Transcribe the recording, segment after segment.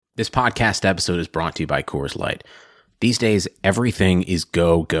This podcast episode is brought to you by Coors Light. These days, everything is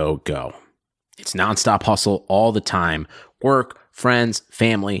go, go, go. It's nonstop hustle all the time. Work, friends,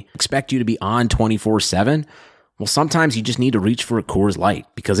 family expect you to be on 24/7. Well, sometimes you just need to reach for a Coors Light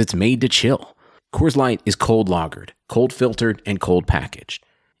because it's made to chill. Coors Light is cold lagered, cold filtered, and cold packaged.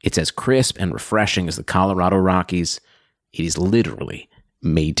 It's as crisp and refreshing as the Colorado Rockies. It is literally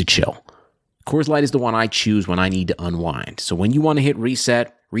made to chill. Coors Light is the one I choose when I need to unwind. So when you want to hit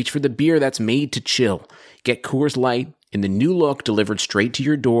reset, reach for the beer that's made to chill. Get Coors Light in the new look delivered straight to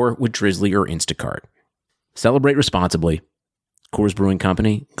your door with Drizzly or Instacart. Celebrate responsibly. Coors Brewing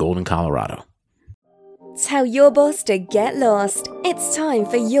Company, Golden, Colorado. Tell your boss to get lost. It's time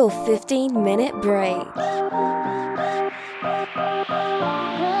for your 15-minute break.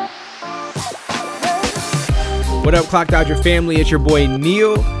 What up, Clock Dodger family? It's your boy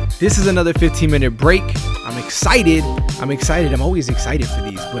Neil. This is another 15-minute break. I'm excited. I'm always excited for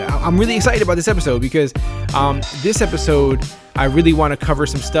these, but I'm really excited about this episode because this episode, I really want to cover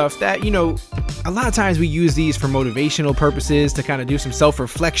some stuff that, a lot of times we use these for motivational purposes to kind of do some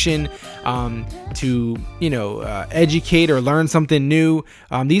self-reflection, to, educate or learn something new.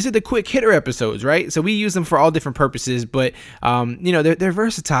 These are the quick hitter episodes, right? So we use them for all different purposes, but, they're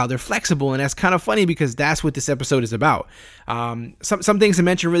versatile, they're flexible, and that's kind of funny because that's what this episode is about. Some things to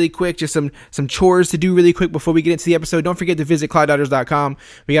mention really quick, just some chores to do really quick before we get into the episode. Don't forget to visit clockdodgers.com.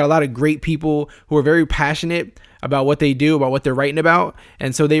 We got a lot of great people who are very passionate about what they do, about what they're writing about.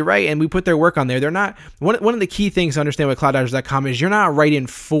 And so they write and we put their work on there. They're not, one of the key things to understand with clockdodgers.com is you're not writing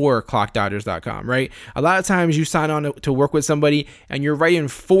for clockdodgers.com, right? A lot of times you sign on to work with somebody and you're writing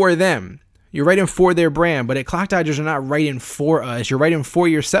for them. You're writing for their brand, but at Clock Dodgers, you're not writing for us. You're writing for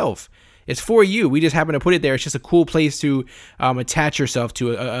yourself. It's for you. We just happen to put it there. It's just a cool place to attach yourself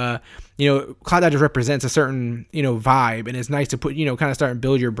to. Clock Dodgers represents a certain, vibe, and it's nice to put, kind of start and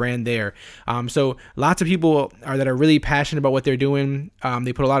build your brand there. So lots of people that are really passionate about what they're doing.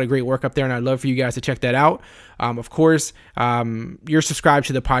 They put a lot of great work up there, and I'd love for you guys to check that out. Of course, you're subscribed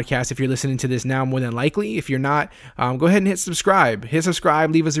to the podcast if you're listening to this now, more than likely. If you're not, go ahead and hit subscribe.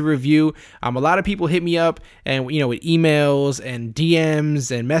 Leave us a review. A lot of people hit me up and, with emails and DMs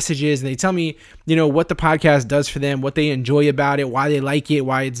and messages, and they tell me, what the podcast does for them, what they enjoy about it, why they like it,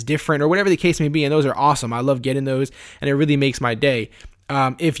 why it's different, or whatever the case may be. And those are awesome. I love getting those, and it really makes my day.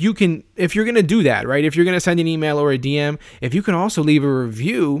 If you're going to do that, right? If you're going to send an email or a DM, if you can also leave a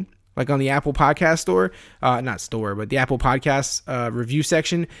review, like on the Apple Podcast but the Apple Podcast review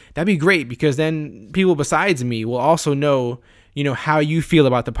section, that'd be great because then people besides me will also know, how you feel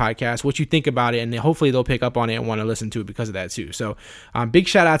about the podcast, what you think about it, and hopefully they'll pick up on it and want to listen to it because of that too. So big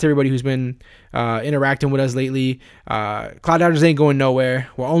shout out to everybody who's been interacting with us lately. Clock Dodgers ain't going nowhere.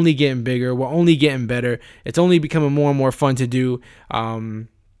 We're only getting bigger. We're only getting better. It's only becoming more and more fun to do.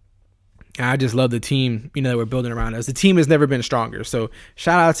 I just love the team, that we're building around us. The team has never been stronger. So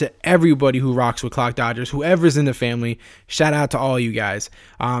shout out to everybody who rocks with Clock Dodgers, whoever's in the family. Shout out to all you guys.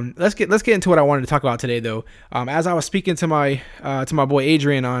 Let's get into what I wanted to talk about today, though. As I was speaking to my boy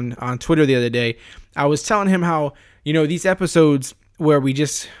Adrian on Twitter the other day, I was telling him how, these episodes where we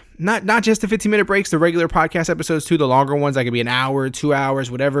just not just the 15-minute breaks, the regular podcast episodes too, the longer ones that could be an hour, 2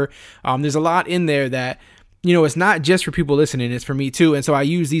 hours, whatever. There's a lot in there that, it's not just for people listening, it's for me too. And so I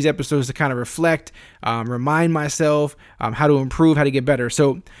use these episodes to kind of reflect, remind myself how to improve, how to get better.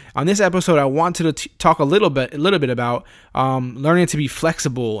 So on this episode, I wanted to talk a little bit about learning to be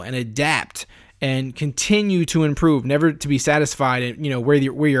flexible and adapt and continue to improve, never to be satisfied and, where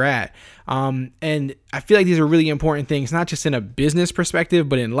you're at. And I feel like these are really important things, not just in a business perspective,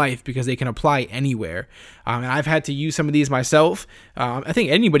 but in life, because they can apply anywhere. And I've had to use some of these myself. I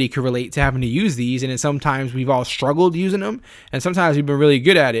think anybody could relate to having to use these. And sometimes we've all struggled using them, and sometimes we've been really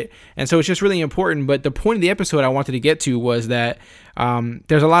good at it. And so it's just really important. But the point of the episode I wanted to get to was that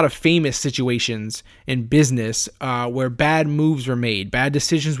there's a lot of famous situations in business where bad moves were made, bad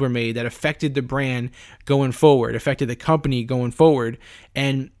decisions were made that affected the brand going forward, affected the company going forward.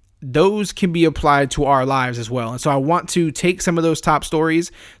 And those can be applied to our lives as well. And so I want to take some of those top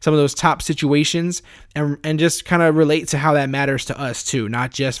stories, some of those top situations, and just kind of relate to how that matters to us too,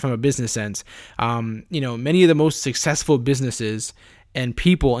 not just from a business sense. Many of the most successful businesses and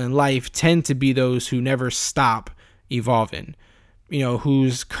people in life tend to be those who never stop evolving,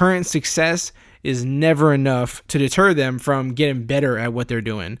 whose current success is never enough to deter them from getting better at what they're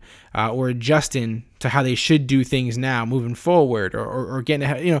doing, or adjusting to how they should do things now moving forward, or getting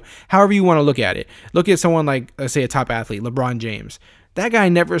ahead, however you want to look at it. Look at someone like, let's say, a top athlete, LeBron James. That guy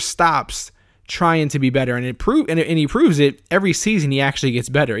never stops trying to be better, and he proves it every season. He actually gets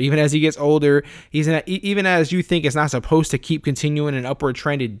better, even as he gets older. Even as you think it's not supposed to keep continuing an upward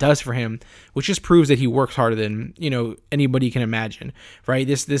trend, it does for him, which just proves that he works harder than anybody can imagine, right?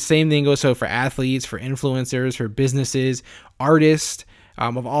 This same thing goes for athletes, for influencers, for businesses, artists.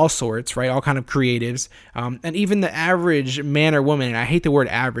 Of all sorts, right? All kind of creatives, and even the average man or woman. And I hate the word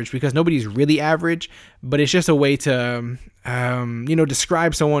average because nobody's really average, but it's just a way to,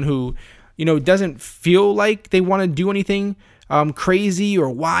 describe someone who, doesn't feel like they want to do anything crazy or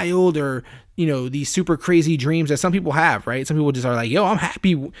wild or, these super crazy dreams that some people have, right? Some people just are like, yo, I'm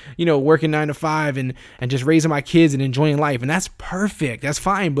happy, working 9 to 5 and just raising my kids and enjoying life. And that's perfect. That's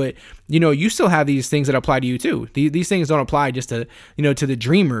fine. But, you still have these things that apply to you too. These things don't apply just to, to the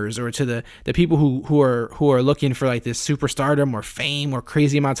dreamers or to the people who are looking for like this superstardom or fame or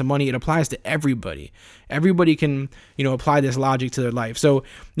crazy amounts of money. It applies to everybody. Everybody can, apply this logic to their life. So,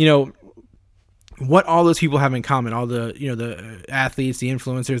 what all those people have in common, all the, the athletes, the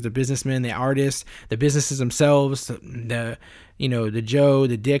influencers, the businessmen, the artists, the businesses themselves, the Joe,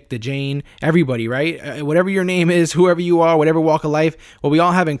 the Dick, the Jane, everybody, right? Whatever your name is, whoever you are, whatever walk of life, what we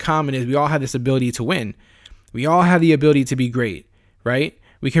all have in common is we all have this ability to win. We all have the ability to be great, right?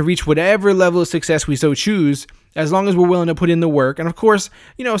 We can reach whatever level of success we so choose, as long as we're willing to put in the work. And of course,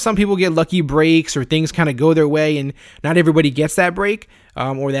 some people get lucky breaks or things kind of go their way, and not everybody gets that break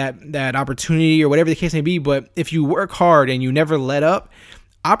or that opportunity or whatever the case may be. But if you work hard and you never let up,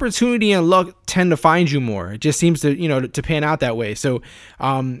 opportunity and luck tend to find you more. It just seems to, to pan out that way. So,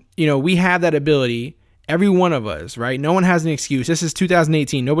 we have that ability, every one of us, right? No one has an excuse. This is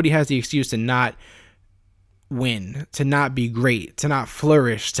 2018. Nobody has the excuse to not win, to not be great, to not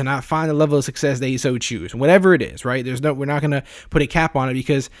flourish, to not find the level of success that you so choose, whatever it is, right? We're not going to put a cap on it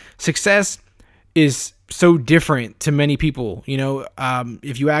because success is so different to many people.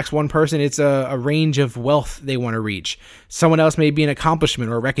 If you ask one person, it's a range of wealth they want to reach. Someone else may be an accomplishment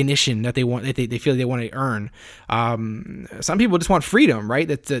or recognition that they want, that they feel they want to earn. Some people just want freedom, right?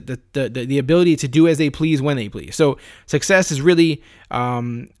 That's the ability to do as they please when they please. So success is really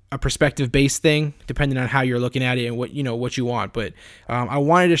a perspective-based thing, depending on how you're looking at it and what you want. But I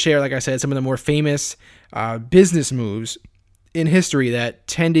wanted to share, like I said, some of the more famous business moves in history that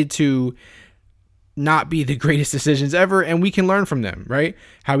tended to not be the greatest decisions ever, and we can learn from them, right?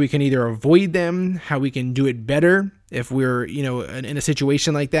 How we can either avoid them, how we can do it better if we're, in a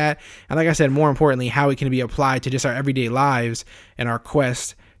situation like that. And like I said, more importantly, how it can be applied to just our everyday lives and our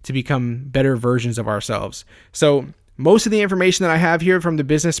quest to become better versions of ourselves. So most of the information that I have here from the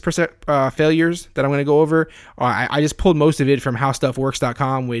business failures that I'm going to go over, I just pulled most of it from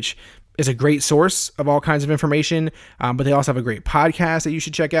howstuffworks.com, which is a great source of all kinds of information, but they also have a great podcast that you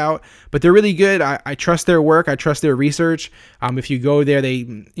should check out. But they're really good. I trust their work. I trust their research. If you go there, they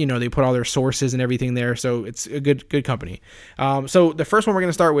put all their sources and everything there. So it's a good company. So the first one we're going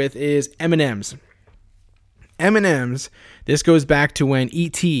to start with is M&M's. M&M's, this goes back to when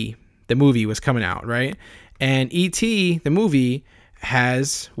E.T., the movie, was coming out, right? And E.T., the movie,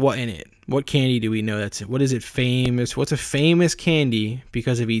 has what in it? What candy do we know what is it famous? What's a famous candy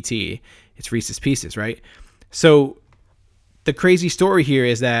because of E.T.? It's Reese's Pieces, right? So the crazy story here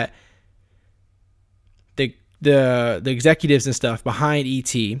is that the executives and stuff behind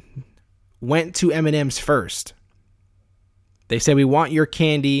E.T. went to M&M's first. They said, we want your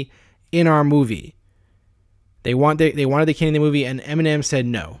candy in our movie. They wanted the candy in the movie, and M&M said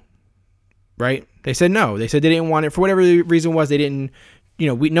no. Right? They said no. They said they didn't want it for whatever the reason was. They didn't,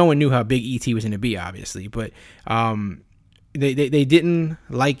 no one knew how big E.T. was going to be, obviously, but they didn't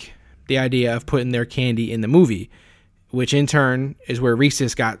like the idea of putting their candy in the movie, which in turn is where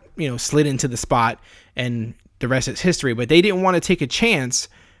Reese's got, slid into the spot, and the rest is history. But they didn't want to take a chance.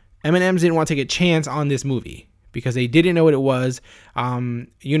 M&M's didn't want to take a chance on this movie because they didn't know what it was.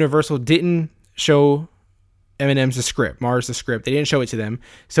 Universal didn't show M&M's the script, Mars the script. They didn't show it to them,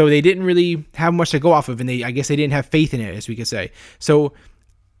 so they didn't really have much to go off of, and I guess they didn't have faith in it, as we could say. So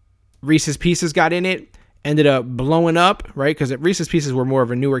Reese's Pieces got in it, ended up blowing up, right? Because Reese's Pieces were more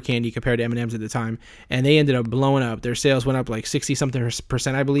of a newer candy compared to M&M's at the time, and they ended up blowing up. Their sales went up like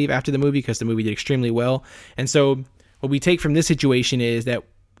 60-something%, I believe, after the movie, because the movie did extremely well. And so what we take from this situation is that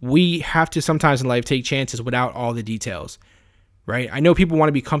we have to sometimes in life take chances without all the details. Right? I know people want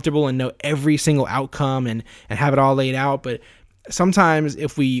to be comfortable and know every single outcome and have it all laid out, but sometimes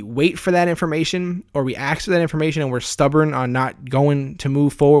if we wait for that information or we ask for that information and we're stubborn on not going to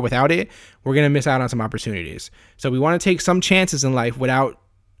move forward without it, we're going to miss out on some opportunities. So we want to take some chances in life without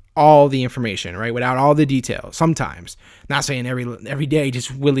all the information, right? Without all the details. Sometimes, not saying every day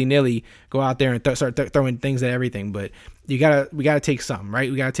just willy-nilly go out there and start throwing things at everything, but we gotta take some,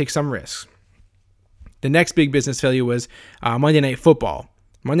 right? We gotta take some risks. The next big business failure was Monday Night Football.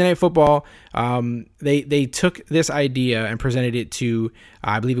 Monday Night Football, they took this idea and presented it to,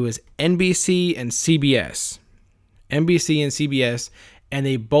 I believe it was NBC and CBS. NBC and CBS, and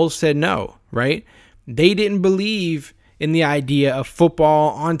they both said no, right? They didn't believe in the idea of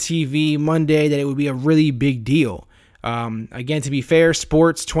football on TV Monday, that it would be a really big deal. Again, to be fair,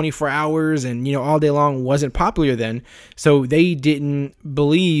 sports 24 hours and, all day long wasn't popular then. So they didn't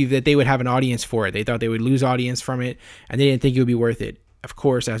believe that they would have an audience for it. They thought they would lose audience from it, and they didn't think it would be worth it. Of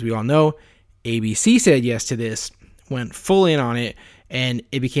course, as we all know, ABC said yes to this, went full in on it, and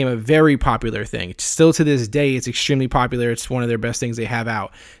it became a very popular thing. Still to this day, it's extremely popular. It's one of their best things they have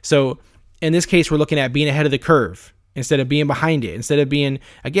out. So in this case, we're looking at being ahead of the curve instead of being behind it. Instead of being,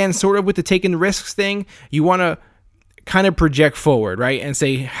 again, sort of with the taking the risks thing, you want to kind of project forward, right? And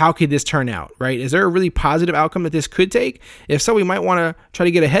say, how could this turn out, right? Is there a really positive outcome that this could take? If so, we might want to try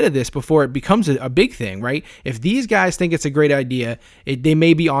to get ahead of this before it becomes a big thing, right? If these guys think it's a great idea, they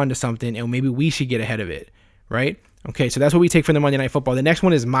may be onto something, and maybe we should get ahead of it, right? Okay, so that's what we take from the Monday Night Football. The next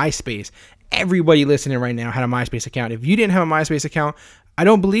one is MySpace. Everybody listening right now had a MySpace account. If you didn't have a MySpace account, I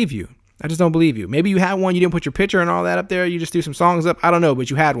don't believe you. I just don't believe you. Maybe you had one, you didn't put your picture and all that up there, you just threw some songs up. I don't know,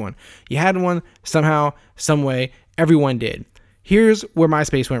 but you had one. You had one somehow, some way. Everyone did. Here's where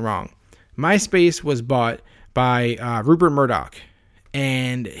MySpace went wrong. MySpace was bought by Rupert Murdoch,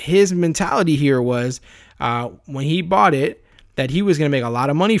 and his mentality here was when he bought it that he was going to make a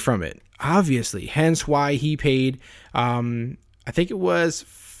lot of money from it, obviously. Hence why he paid, I think it was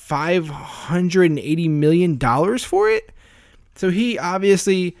 $580 million for it. So he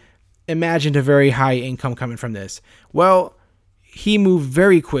obviously imagined a very high income coming from this. Well, he moved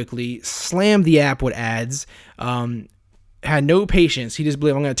very quickly, slammed the app with ads, had no patience. He just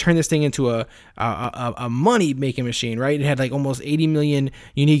believed, I'm going to turn this thing into a money-making machine, right? It had like almost 80 million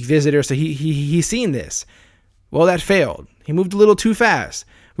unique visitors, so he's seen this. Well, that failed. He moved a little too fast.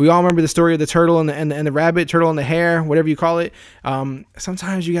 We all remember the story of the turtle and the rabbit, turtle and the hare, whatever you call it.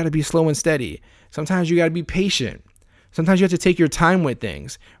 Sometimes you got to be slow and steady. Sometimes you got to be patient. Sometimes you have to take your time with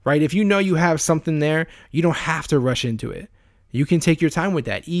things, right? If you know you have something there, you don't have to rush into it. You can take your time with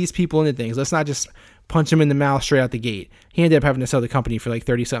that. Ease people into things. Let's not just punch them in the mouth straight out the gate. He ended up having to sell the company for like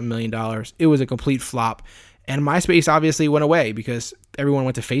 $30-something million. It was a complete flop. And MySpace obviously went away because everyone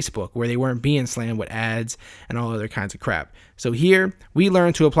went to Facebook, where they weren't being slammed with ads and all other kinds of crap. So here, we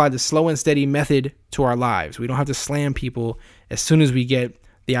learn to apply the slow and steady method to our lives. We don't have to slam people as soon as we get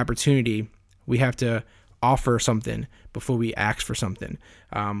the opportunity. We have to offer something before we ask for something,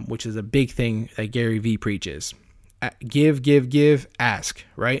 which is a big thing that Gary Vee preaches. Give, ask,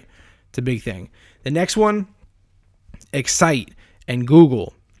 right? It's a big thing. The next one, Excite and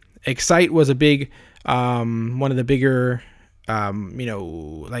Google. Excite was a big, one of the bigger,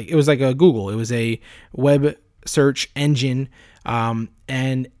 like it was like a Google. It was a web search engine.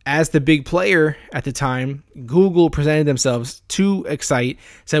 And as the big player at the time, Google presented themselves to Excite,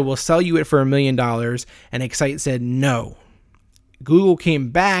 said, we'll sell you it for $1 million. And Excite said no. Google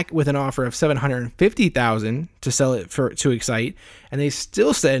came back with an offer of $750,000 to sell it to Excite, and they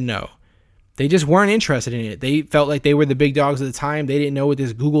still said no. They just weren't interested in it. They felt like they were the big dogs at the time. They didn't know what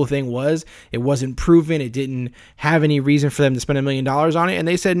this Google thing was. It wasn't proven. It didn't have any reason for them to spend $1 million on it, and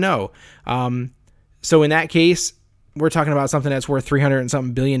they said no. So in that case, we're talking about something that's worth $300 and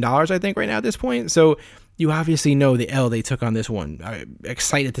something billion, I think, right now at this point. So you obviously know the L they took on this one.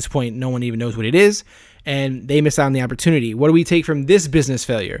 Excite at this point, no one even knows what it is, and they missed out on the opportunity. What do we take from this business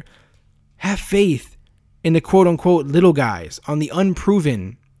failure? Have faith in the quote-unquote little guys, on the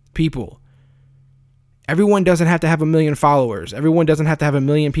unproven people. Everyone doesn't have to have 1 million followers. Everyone doesn't have to have 1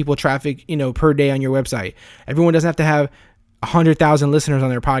 million people traffic, per day on your website. Everyone doesn't have to have 100,000 listeners on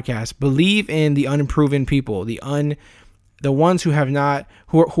their podcast. Believe in the unproven people, the ones who have not,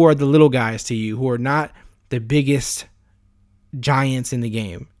 who are the little guys to you, who are not the biggest giants in the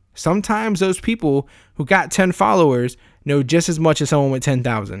game. Sometimes those people who got 10 followers know just as much as someone with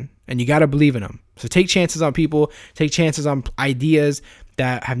 10,000, and you got to believe in them. So take chances on people, take chances on ideas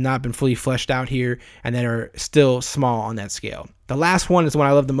that have not been fully fleshed out here and that are still small on that scale. The last one is the one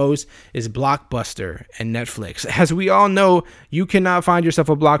I love the most, is Blockbuster and Netflix. As we all know, you cannot find yourself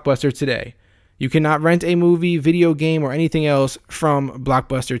a Blockbuster today. You cannot rent a movie, video game, or anything else from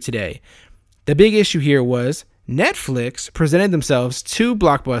Blockbuster today. The big issue here was Netflix presented themselves to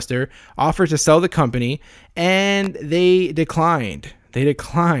Blockbuster, offered to sell the company, and they declined.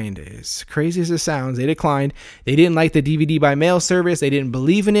 As crazy as it sounds, they declined. They didn't like the DVD by mail service. They didn't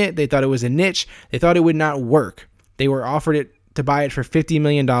believe in it. They thought it was a niche. They thought it would not work. They were offered it to buy it for $50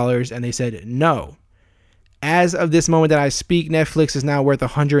 million, and they said no. As of this moment that I speak, Netflix is now worth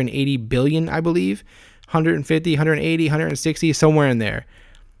 $180 billion, I believe. 150, 180, 160, somewhere in there.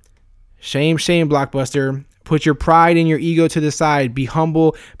 Shame, Blockbuster. Put your pride and your ego to the side. Be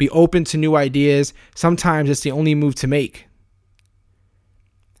humble. Be open to new ideas. Sometimes it's the only move to make.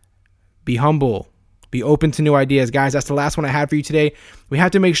 Be humble. Be open to new ideas. Guys, that's the last one I had for you today. We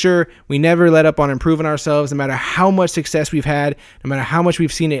have to make sure we never let up on improving ourselves. No matter how much success we've had, no matter how much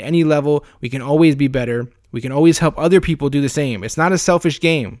we've seen at any level, we can always be better. We can always help other people do the same. It's not a selfish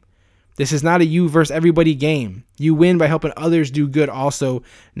game. This is not a you versus everybody game. You win by helping others do good also,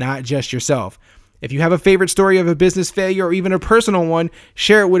 not just yourself. If you have a favorite story of a business failure or even a personal one,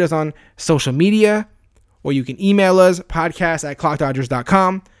 share it with us on social media, or you can email us,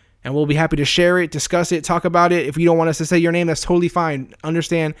 podcast@clockdodgers.com. And we'll be happy to share it, discuss it, talk about it. If you don't want us to say your name, that's totally fine.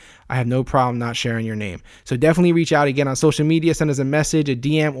 Understand, I have no problem not sharing your name. So definitely reach out again on social media. Send us a message, a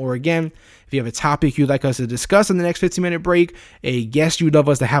DM, or again, if you have a topic you'd like us to discuss in the next 15-minute break, a guest you'd love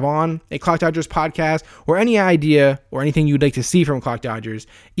us to have on a Clock Dodgers podcast, or any idea or anything you'd like to see from Clock Dodgers,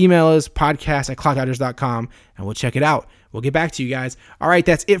 email us, podcast@clockdodgers.com, and we'll check it out. We'll get back to you guys. All right,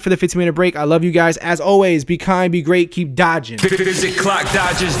 that's it for the 15-minute break. I love you guys. As always, be kind, be great, keep dodging. Visit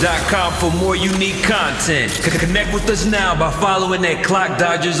ClockDodgers.com for more unique content. Connect with us now by following at Clock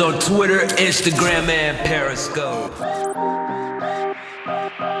Dodgers on Twitter, Instagram, and Periscope.